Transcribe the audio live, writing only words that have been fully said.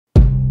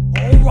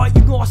Alright,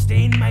 you gotta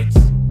stay in, mates.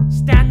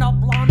 Stand up,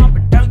 line up,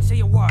 and don't say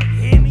a word, you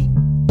hear me?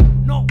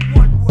 Not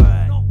one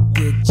word.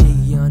 Good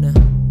Gianna.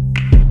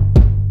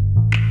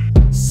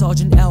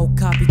 Sergeant El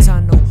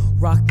Capitano,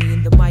 rock me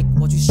in the mic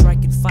while you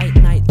strike and fight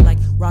night like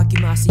Rocky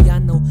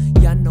Marciano.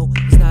 Yano,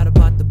 it's not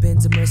about the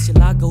Benz and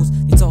Murcielagos.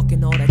 They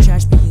talking all that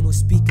trash, but you don't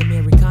speak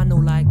Americano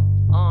like.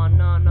 Oh,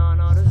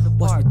 no, this is the part.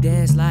 What's the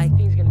dance like?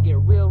 Things gonna get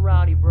real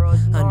rowdy, bro.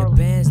 It's On the gnarly.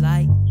 band's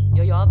like.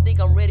 Yo, I think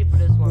I'm ready for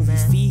this one, Move your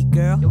man. feet,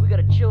 girl. Yo, we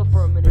gotta chill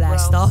for a minute,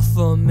 Blast bro. off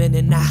for a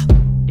minute now.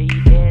 Do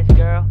you dance,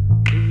 girl?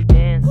 Do you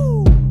dance?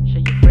 Woo. Show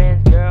your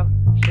friends, girl.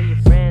 Show your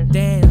friends.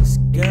 Dance,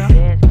 Do you girl.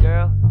 dance,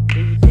 girl? Do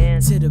you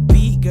dance? To the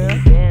beat, Do girl.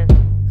 you dance?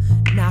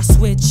 Now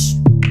switch.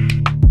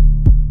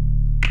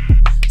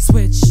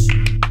 Switch.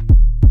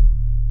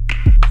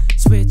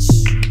 Switch.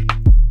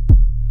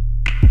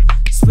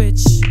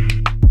 Switch.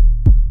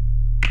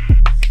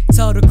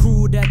 Tell the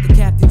crew that the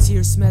captain's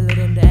here, smell it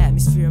in the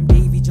atmosphere. I'm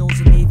Davy Jones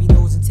and Navy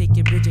Nose and take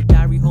your Bridget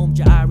Diary Holmes,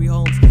 your Irie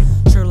Holmes.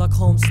 Sherlock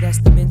Holmes, that's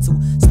the mental.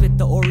 Spit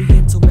the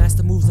Oriental,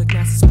 master moves like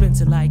Master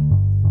Splinter like.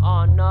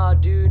 Oh, no,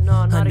 dude,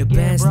 no, not On the again,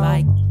 band's bro.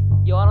 like.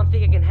 Yo, I don't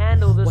think I can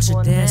handle this What's your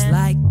one, dance man.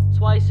 like?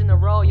 Twice in a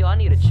row, yo, I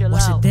need to chill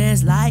What's out. your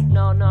dance like?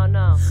 No.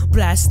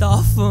 Blast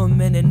off for a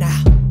minute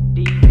now.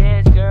 Do you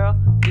dance, girl?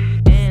 Do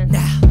you dance?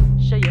 Now.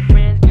 Show your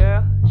friends,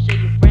 girl. Show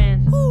your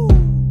friends. Woo.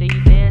 Do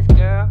you dance,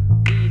 girl?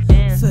 Do you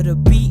dance? For the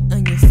beat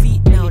on your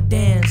feet, now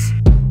dance.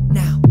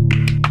 Now.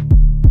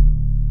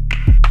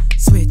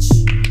 Switch.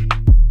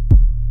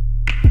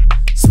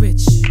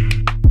 Switch.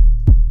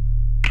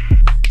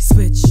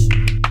 Switch.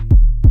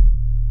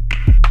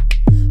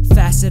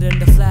 Faster than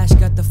the flash,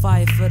 got the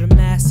fire for the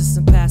masses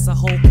and pass a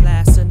whole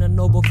class and a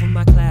noble for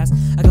my class.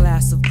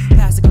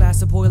 Pass a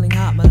glass of boiling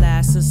hot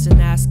molasses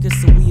and ask us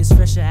so we as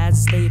fresher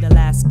as the state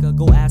Alaska.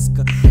 Go ask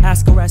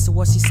her as to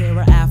what she say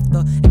right after.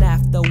 And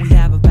after we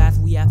have a bath,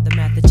 we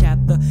aftermath the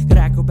chapter. Got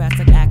acrobats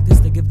like actors,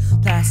 they give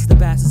classes the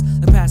bastards.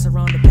 They pass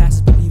around the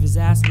passes, believe his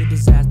ass with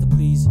disaster,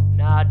 please.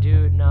 Nah,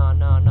 dude, no.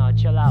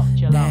 Chill out.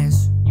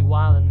 Dance. You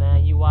wildin',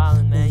 man. You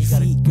Move You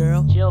gotta feet,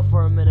 girl. chill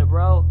for a minute,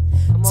 bro.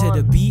 Come To on.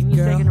 the beat, Give me a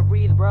girl. second to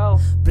breathe, bro.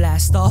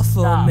 Blast off for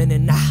a Stop.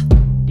 minute now.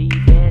 Do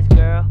you dance,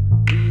 girl?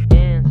 Do you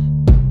dance?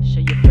 Show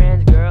your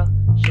friends, girl.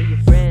 Show your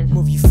friends.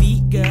 Move your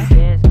feet, Do girl. you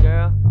dance,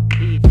 girl?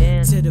 Do you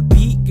dance? To the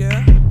beat,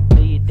 girl.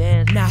 Do you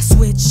dance? Now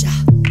switch.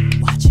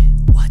 Watch it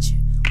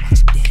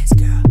dance,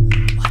 girl.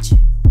 Watch it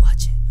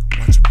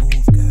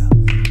move, girl.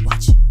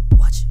 Watch it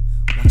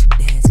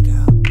dance,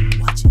 girl.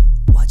 Watch it.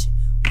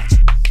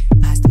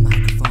 Pass the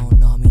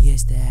microphone on me,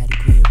 it's the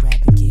adequate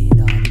rapping kid.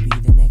 Ought to be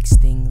the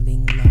next thing,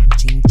 ling long,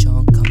 ching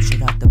chong. Come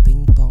shit out the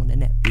ping pong, the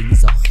net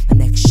rings on. My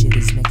next shit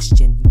is next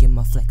gen, get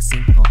my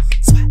flexing on.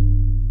 Swat.